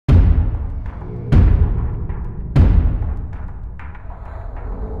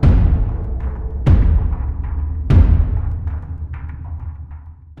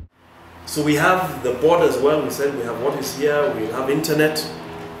So we have the board as well. We said we have what is here. We have internet,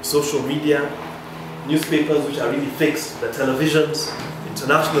 social media, newspapers which are really fixed, the televisions,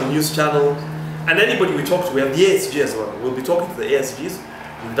 international news channels, and anybody we talk to. We have the ASG as well. We'll be talking to the ASGs.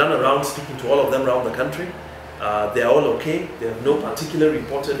 We've done a round speaking to all of them around the country. They are all okay. They have no particular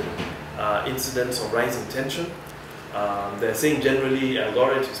reported incidents of rising tension. They're saying generally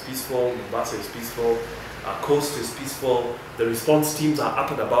Eldoret is peaceful, Mombasa is peaceful, Coast is peaceful. The response teams are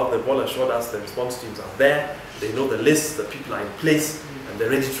up and about. They've all assured us the response teams are there. They know the list, the people are in place, and they're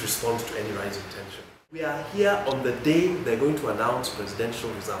ready to respond to any rising tension. We are here on the day they're going to announce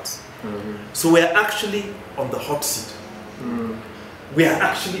presidential results. So we're actually on the hot seat. We are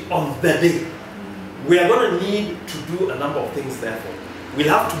actually on the day. We are going to need to do a number of things therefore. We'll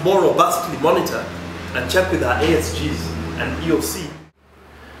have to more robustly monitor and check with our ASGs and EOC.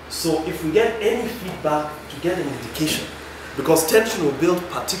 So if we get any feedback to get an indication, because tension will build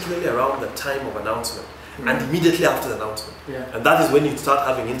particularly around the time of announcement and immediately after the announcement. And that is when you start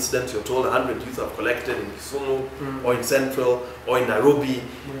having incidents. You're told 100 youth have collected in Kisumu or in Central or in Nairobi,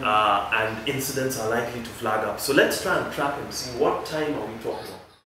 and incidents are likely to flag up. So let's try and track and see what time are we talking about.